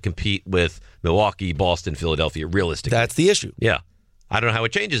able to compete with Milwaukee, Boston, Philadelphia. Realistically, that's the issue. Yeah, I don't know how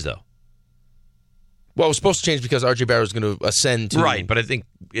it changes though. Well, it was supposed to change because RJ Barrett was going to ascend to right, but I think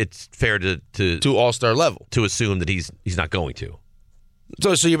it's fair to all-star level to assume that he's not going to.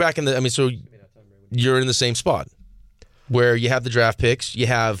 So you're back in the. So you're in the same spot where you have the draft picks, you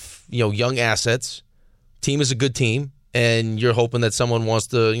have young assets. Team is a good team, and you're hoping that someone wants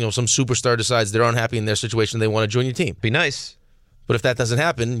to, some superstar decides they're unhappy in their situation, they want to join your team. Be nice. But if that doesn't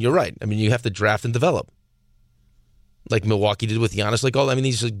happen, you're right. You have to draft and develop. Like Milwaukee did with Giannis.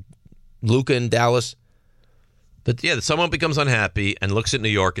 These Luka and Dallas. But yeah, someone becomes unhappy and looks at New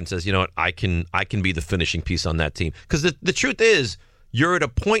York and says, you know what, I can be the finishing piece on that team. Because the truth is, you're at a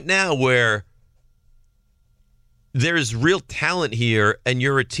point now where there's real talent here, and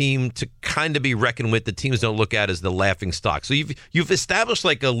you're a team to kind of be reckoned with. The teams don't look at as the laughing stock. So you've established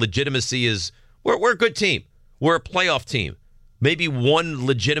like a legitimacy as we're a good team. We're a playoff team. Maybe one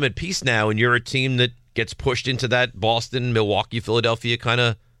legitimate piece now, and you're a team that gets pushed into that Boston, Milwaukee, Philadelphia kind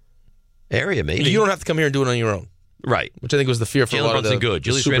of area. Maybe you don't have to come here and do it on your own, right? Which I think was the fear for a lot of the good.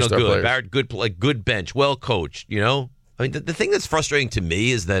 Julius Randle good. Barrett good. Good bench. Well coached. The thing that's frustrating to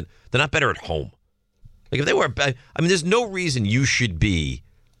me is that they're not better at home. Like if they were, there's no reason you should be.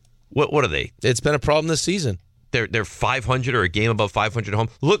 What are they? It's been a problem this season. They're 500 or a game above 500 at home.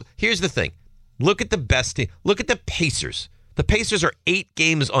 Look, here's the thing. Look at the best team. Look at the Pacers. The Pacers are 8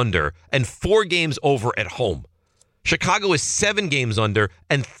 games under and 4 games over at home. Chicago is 7 games under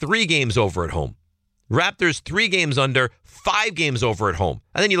and 3 games over at home. Raptors 3 games under, 5 games over at home.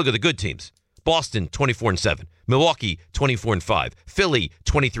 And then you look at the good teams. Boston 24-7, Milwaukee 24-5, Philly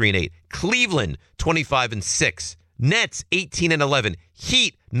 23-8, Cleveland 25-6, Nets 18-11,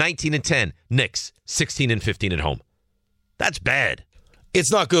 Heat 19-10, Knicks 16-15 at home. That's bad.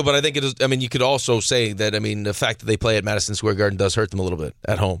 It's not good, but I think it is. I mean, you could also say that, I mean, the fact that they play at Madison Square Garden does hurt them a little bit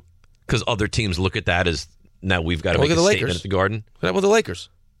at home. Because other teams look at that as, now we've got to make a statement at the Garden. What about the Lakers?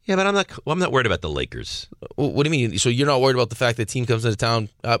 Yeah, but I'm not worried about the Lakers. What do you mean? So you're not worried about the fact that team comes into town,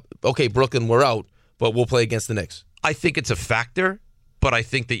 okay, Brooklyn, we're out, but we'll play against the Knicks? I think it's a factor, but I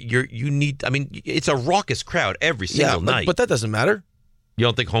think that you need, I mean, it's a raucous crowd every single night. But that doesn't matter. You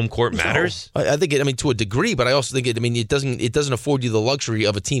don't think home court matters? No. I think it, I mean, to a degree, but I also think it doesn't afford you the luxury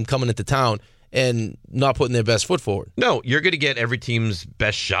of a team coming into town and not putting their best foot forward. No, you're going to get every team's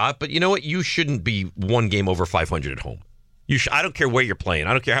best shot, but you know what? You shouldn't be 1 game over 500 at home. I don't care where you're playing.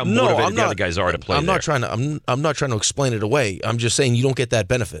 I don't care how motivated the other guys are to play. I'm not trying to explain it away. I'm just saying you don't get that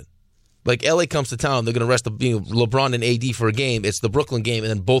benefit. Like LA comes to town, they're going to rest LeBron and AD for a game. It's the Brooklyn game, and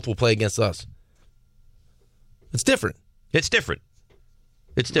then both will play against us. It's different. It's different.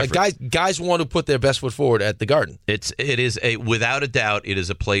 Like guys want to put their best foot forward at the Garden. It is without a doubt, it is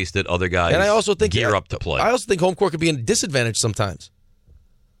a place that other guys and I also think gear up to play. I also think home court could be a disadvantage sometimes.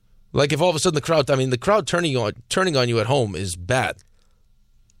 Like if all of a sudden the crowd turning on you at home is bad.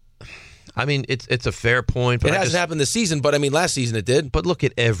 I mean, it's a fair point. But it hasn't happened this season, but I mean last season it did. But look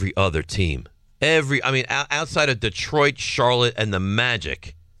at every other team. Outside of Detroit, Charlotte, and the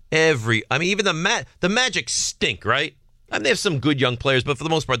Magic, even the Magic stink, right? I mean, they have some good young players, but for the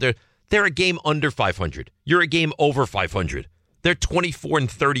most part, they're a game under 500. You're a game over 500. They're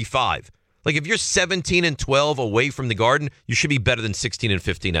 24-35. Like if you're 17-12 away from the Garden, you should be better than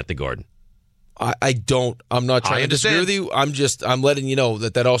 16-15 at the Garden. I'm not trying to disagree with you. I'm letting you know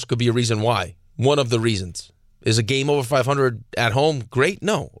that also could be a reason why. One of the reasons. Is a game over 500 at home great?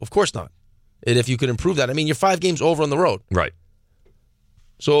 No, of course not. And if you could improve that, I mean, you're 5 games over on the road. Right.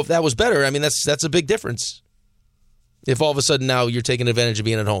 So if that was better, I mean, that's a big difference. If all of a sudden now you're taking advantage of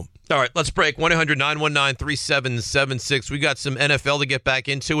being at home. All right, let's break. 1-800-919-3776. We got some NFL to get back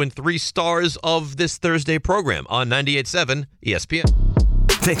into and 3 stars of this Thursday program on 98.7 ESPN.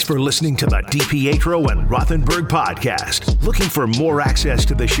 Thanks for listening to the DiPietro and Rothenberg podcast. Looking for more access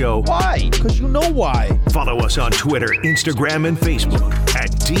to the show? Why? Because you know why. Follow us on Twitter, Instagram, and Facebook at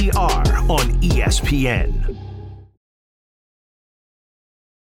DR on ESPN.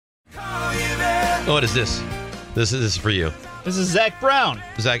 What is this? This is for you. This is Zach Brown.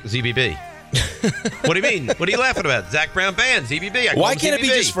 Zach, ZBB. What do you mean? What are you laughing about? Zach Brown Band, ZBB. Why can't it be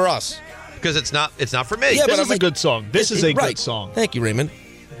just for us? Because it's not for me. Yeah, this is a good song. This is a good song. Thank you, Raymond.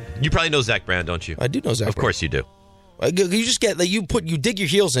 You probably know Zach Brown, don't you? I do know Zach Brown. Of course you do. You just get you dig your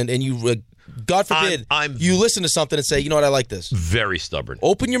heels in and you God forbid you listen to something and say, you know what, I like this. Very stubborn.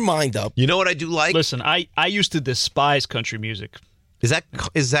 Open your mind up. You know what I do like? Listen, I used to despise country music. Is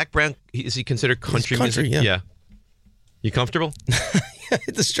Zach Brown? Is he considered country music? Yeah. You comfortable? I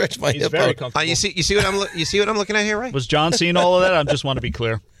had to stretch my hip very out. comfortable. You see what I'm looking at here, right? Was John seeing all of that? I just want to be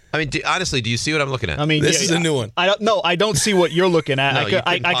clear. I mean, honestly, do you see what I'm looking at? I mean, this is a new one. I don't see what you're looking at. No,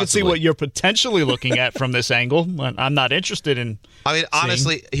 I can see what you're potentially looking at from this angle. I'm not interested in. I mean,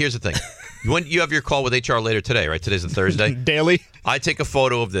 honestly, here's the thing. When you have your call with HR later today, right? Today's a Thursday. Daily. I take a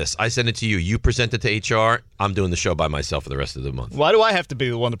photo of this. I send it to you. You present it to HR. I'm doing the show by myself for the rest of the month. Why do I have to be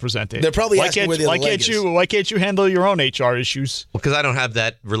the one to present it? They're probably asking where the other leg is. Why can't you handle your own HR issues? Well, because I don't have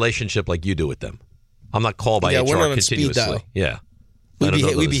that relationship like you do with them. I'm not called by HR we're not on continuously. Speed dial. Yeah.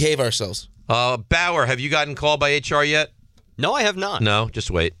 We behave ourselves. Bauer, have you gotten called by HR yet? No, I have not. No,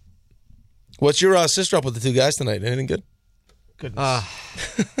 just wait. What's your sister up with the 2 guys tonight? Anything good? Goodness.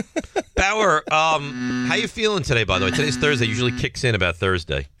 Bauer, how you feeling today, by the way? Today's Thursday. Usually kicks in about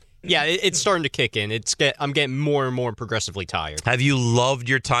Thursday. Yeah, it's starting to kick in. I'm getting more and more progressively tired. Have you loved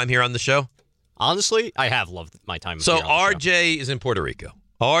your time here on the show? Honestly, I have loved my time here So on the RJ is in Puerto Rico.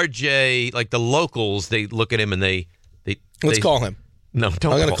 RJ, like the locals, they look at him and they Let's call him. No,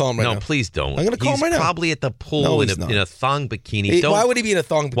 don't. I'm going to call him right now. No, please don't. I'm going to call him right now. He's probably at the pool in a thong bikini. Why would he be in a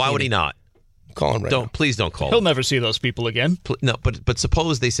thong bikini? Why would he not? Call him right now. Please don't call him. He'll never see those people again. No, but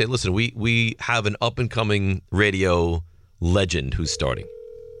suppose they say, listen, we have an up-and-coming radio legend who's starting.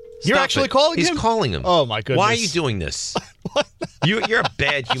 You're Stop actually it. calling He's him? calling him. Oh, my goodness. Why are you doing this? You're a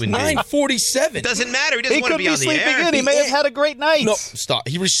bad human being. 9:47. It doesn't matter. He doesn't He want to could be be on the sleeping air. in. He may have had a great night. No, stop.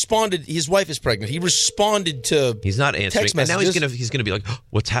 He responded. His wife is pregnant. He responded to. He's not answering. Text And now messages. he's gonna be like,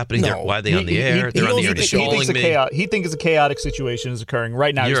 "What's happening there? No. Why are they on the air? They're on the air. They're calling me." He thinks a chaotic situation is occurring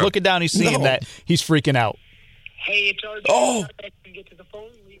right now. He's You're- looking down. He's seeing No. that. He's freaking out. Hey, it's RJ. Oh. Get to the phone.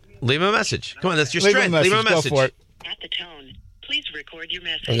 Leave him a message. Come on, that's your Leave him a strength. Leave him a message. message. Go for it. At the tone, please record your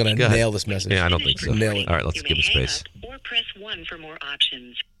message. I'm gonna Go ahead. nail this message. Yeah, I don't think so. Nail it. All right, let's You give him may hang space. up or press 1 for more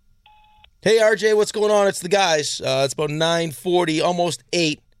options. Hey RJ, what's going on? It's the guys. It's about 9:40, almost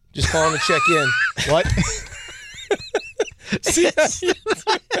 8. Just calling to check in. What?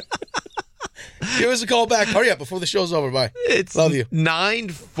 Give us a call back. Hurry up before the show's over. Bye. It's Love you.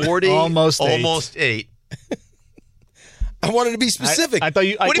 9:40, Almost 8. I wanted to be specific. I thought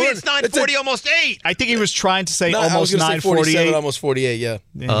you. What do you mean it's 9:40, almost 8? I think he was trying to say No, I was almost gonna say 47, 9:48. almost 48. Yeah.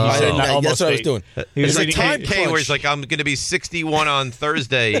 He I said didn't- not that's almost what I was 8. doing. He was It's like reading Time 8. K where he's like, I'm going to be 61 on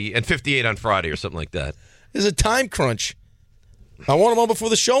Thursday and 58 on Friday or something like that. There's a time crunch. I want him on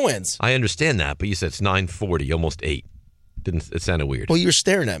before the show ends. I understand that, but you said it's 9:40, almost 8. It sounded weird. Well, you were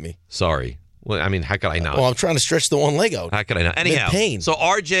staring at me. Sorry. Well, I mean, how could I not? Well, I'm trying to stretch the one leg out. How could I not? Anyhow, pain. so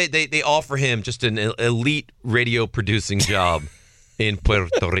RJ, they offer him just an elite radio producing job in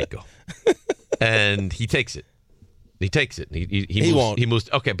Puerto Rico, and he takes it. He takes it. He moves, won't. He moves.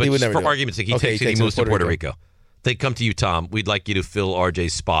 Okay, but He would just never for do it. argument's sake, he Okay, takes it. he He takes it moves to to Puerto Puerto Rico. They come to you, Tom. We'd like you to fill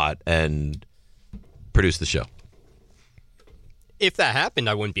RJ's spot and produce the show. If that happened,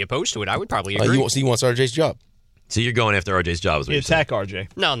 I wouldn't be opposed to it. I would probably So agree. he wants RJ's job. So you're going after RJ's job, is what You you're saying. attack RJ.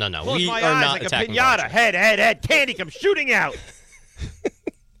 No. Close We my are eyes not like a attacking pinata. RJ. Head. Candy comes shooting out.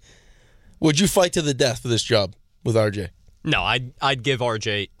 Would you fight to the death for this job with RJ? No, I'd give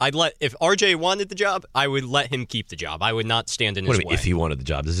RJ. If RJ wanted the job, I would let him keep the job. I would not stand in What his do you mean, way. if he wanted the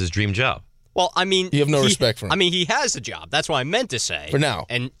job? This is his dream job. Well, I mean, You have no respect for him. I mean, he has the job. That's what I meant to say. For now.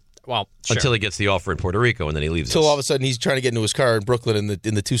 And well, sure. Until he gets the offer in Puerto Rico, and then he leaves Until us. all of a sudden he's trying to get into his car in Brooklyn and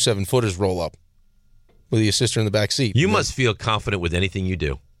the 2 7-footers roll up with your sister in the back seat. You must feel confident with anything you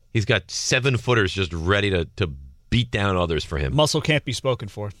do. He's got 7-footers just ready to beat down others for him. Muscle can't be spoken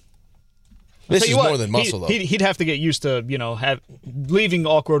for. This Tell is you what, more than muscle, though. He'd have to get used to, leaving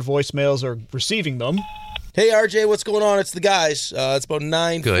awkward voicemails or receiving them. Hey RJ, what's going on? It's the guys. It's about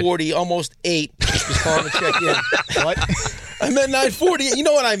 9:40, almost 8. Just calling to check in. What? I meant 9:40. You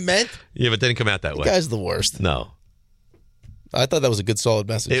know what I meant? Yeah, but it didn't come out that You way. guys are the worst. No. I thought that was a good, solid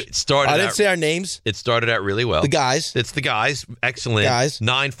message. It started I didn't out- say our names. It started out really well. The guys. It's the guys. Excellent. Guys.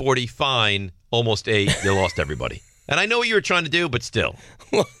 9:40, fine. Almost 8. You lost everybody. And I know what you were trying to do, but still.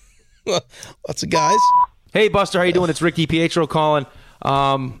 Lots of guys. Hey, Buster, how you doing? It's Rick DiPietro calling.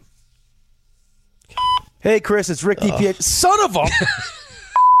 Hey, Chris, it's Rick DiPietro. Son of a...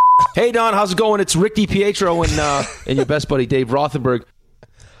 Hey, Don, how's it going? It's Rick DiPietro and your best buddy, Dave Rothenberg.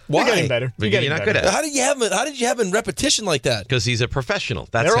 Why? You're getting better. You're getting not better. good at it. How did you have it in repetition like that? Because he's a professional.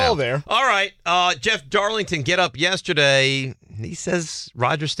 That's They're how. all there. All right. Jeff Darlington, get up yesterday. He says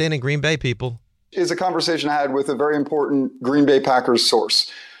Rodgers staying in Green Bay, people. Is a conversation I had with a very important Green Bay Packers source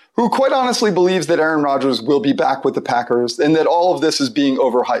who quite honestly believes that Aaron Rodgers will be back with the Packers and that all of this is being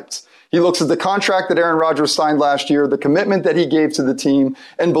overhyped. He looks at the contract that Aaron Rodgers signed last year, the commitment that he gave to the team,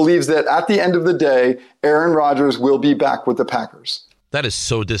 and believes that at the end of the day, Aaron Rodgers will be back with the Packers. That is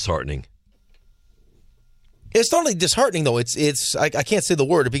so disheartening. It's not only disheartening though. It's I can't say the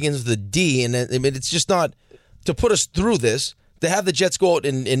word. It begins with a D, and I mean it's just not to put us through this. To have the Jets go out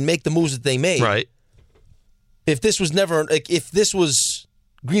and make the moves that they made. Right. If this was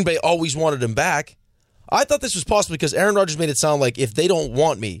Green Bay always wanted him back, I thought this was possible because Aaron Rodgers made it sound like if they don't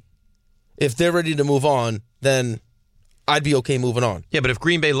want me, if they're ready to move on, then I'd be okay moving on. Yeah, but if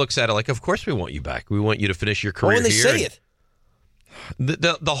Green Bay looks at it like, of course we want you back. We want you to finish your Well, career when they here. say it.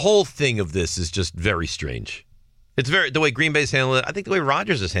 The whole thing of this is just very strange. It's the way Green Bay's handled it. I think the way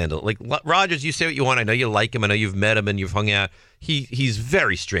Rodgers has handled it. Like Rodgers, you say what you want. I know you like him. I know you've met him and you've hung out. He's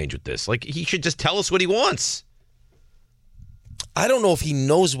very strange with this. Like he should just tell us what he wants. I don't know if he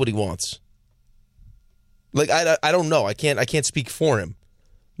knows what he wants. Like I don't know. I can't speak for him.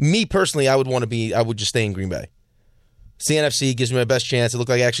 Me personally, I would just stay in Green Bay. It's the NFC, gives me my best chance. It looked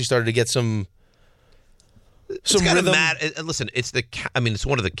like I actually started to get some rhythm. Listen, it's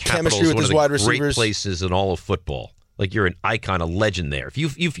one of the capitals, Chemistry with one his of the wide great receivers. places in all of football. Like you're an icon, a legend there. If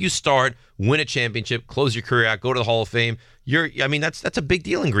you start, win a championship, close your career out, go to the Hall of Fame, that's a big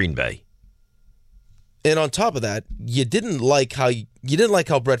deal in Green Bay. And on top of that, you didn't like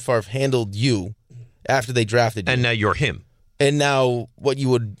how Brett Favre handled you after they drafted you. And now you're him. And now what you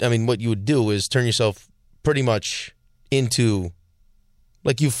would do is turn yourself pretty much into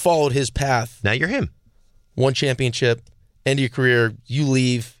Like, you followed his path. Now you're him. One championship, end of your career, you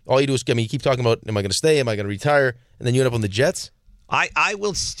leave. All you do is, you keep talking about, am I going to stay? Am I going to retire? And then you end up on the Jets? I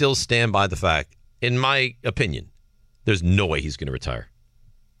will still stand by the fact, in my opinion, there's no way he's going to retire.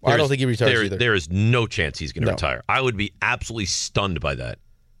 I don't think he retires either. There is no chance he's going to retire. I would be absolutely stunned by that.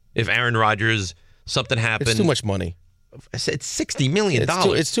 If Aaron Rodgers, something happened. It's too much money. It's $60 million.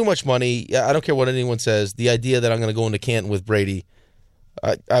 It's too much money. I don't care what anyone says. The idea that I'm going to go into Canton with Brady,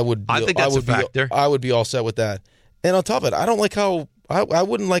 I think that's a factor. I would be all set with that. And on top of it, I don't like how I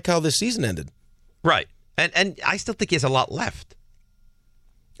wouldn't like how this season ended. Right. And I still think he has a lot left.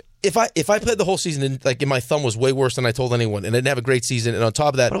 If I played the whole season and my thumb was way worse than I told anyone, and I didn't have a great season, and on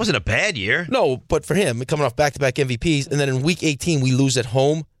top of that, but it wasn't a bad year. No, but for him, coming off back-to-back MVPs, and then in Week 18 we lose at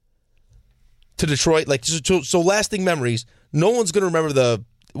home to Detroit. So lasting memories. No one's going to remember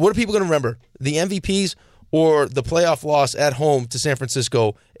what are people going to remember? The MVPs or the playoff loss at home to San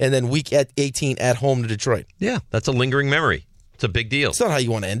Francisco, and then Week 18 at home to Detroit. Yeah, that's a lingering memory. It's a big deal. It's not how you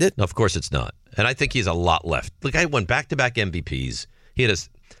want to end it. No, of course it's not. And I think he has a lot left. The guy won back-to-back MVPs. He had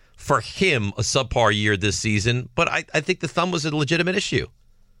for him, a subpar year this season, but I think the thumb was a legitimate issue.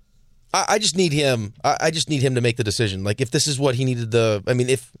 I just need him. I just need him to make the decision. Like, if this is what he needed I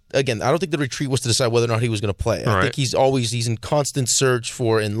don't think the retreat was to decide whether or not he was going to play. I think he's in constant search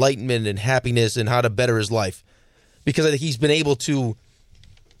for enlightenment and happiness and how to better his life. Because I think he's been able to,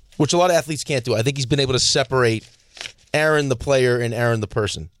 which a lot of athletes can't do, I think he's been able to separate Aaron the player and Aaron the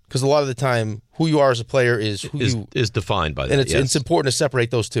person. Because a lot of the time, who you are as a player is defined by that. And it's important to separate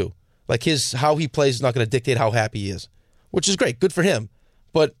those two. Like, how he plays is not going to dictate how happy he is, which is great, good for him.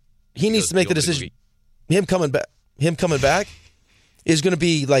 But he needs to make the decision. Him coming back is going to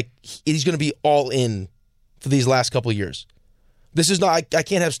be he's going to be all in for these last couple of years. This is not. I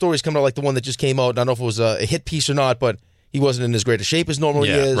can't have stories coming out like the one that just came out. I don't know if it was a hit piece or not, but he wasn't in as great a shape as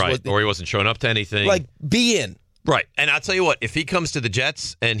normally is. Right, or he wasn't showing up to anything. Like, be in. Right, and I'll tell you what, if he comes to the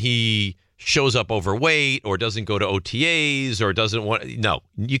Jets and he shows up overweight or doesn't go to OTAs or doesn't want, no,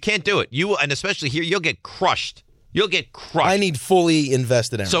 you can't do it. And especially here, you'll get crushed. You'll get crushed. I need fully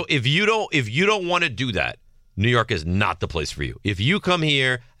invested in. So if you don't want to do that, New York is not the place for you. If you come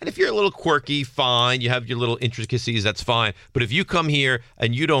here, and if you're a little quirky, fine, you have your little intricacies, that's fine. But if you come here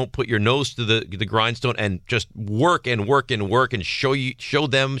and you don't put your nose to the grindstone and just work and show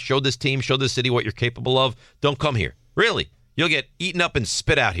this team, show this city what you're capable of, don't come here. Really. You'll get eaten up and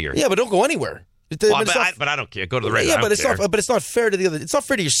spit out here. Yeah, but don't go anywhere. But I don't care. Go to the Raiders. Yeah, but it's not fair to the other. It's not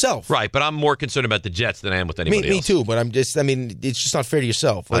fair to yourself. Right, but I'm more concerned about the Jets than I am with anybody else. Me too. But it's just not fair to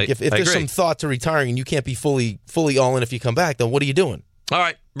yourself. Like, if there's some thought to retiring and you can't be fully all in if you come back, then what are you doing? All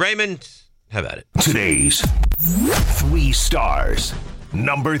right, Raymond, have at it. Today's 3 stars.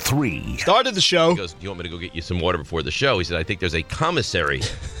 Number 3. Started the show. He goes, do you want me to go get you some water before the show? He said, I think there's a commissary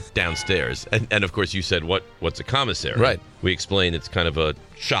downstairs. And of course, you said, what's a commissary? Right. We explained it's kind of a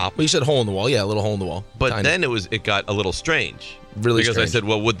shop. Well, you said hole in the wall. Yeah, a little hole in the wall. But tiny. Then it got a little strange. Really because strange. I said,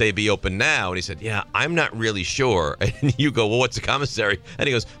 well, would they be open now? And he said, yeah, I'm not really sure. And you go, well, what's a commissary? And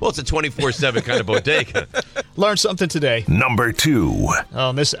he goes, well, it's a 24/7 kind of bodega. Learned something today. Number 2.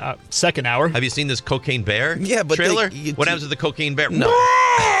 On this second hour. Have you seen this Cocaine Bear but trailer? What happens to the Cocaine Bear? No.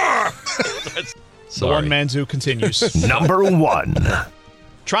 The one-man zoo continues. Number 1.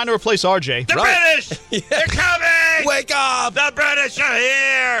 Trying to replace RJ. The British! They're coming! Wake up! The British are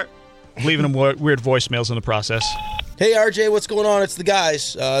here! Leaving them weird voicemails in the process. Hey, RJ, what's going on? It's the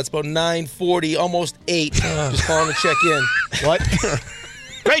guys. It's about 9:40, almost 8. Just calling to check in. What?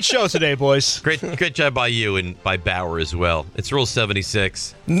 Great show today, boys. Great job by you and by Bauer as well. It's Rule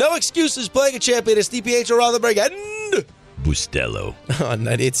 76. No excuses. Playing a champion is DiPietro Rothenberg and Bustelo. On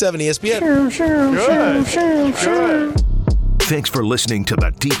 98.7 ESPN. Good. Thanks for listening to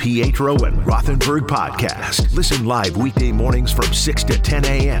the DiPietro and Rothenberg podcast. Listen live weekday mornings from 6 to 10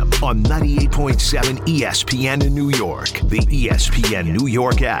 a.m. on 98.7 ESPN in New York, the ESPN New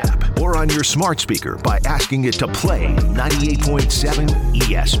York app, or on your smart speaker by asking it to play 98.7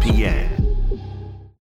 ESPN.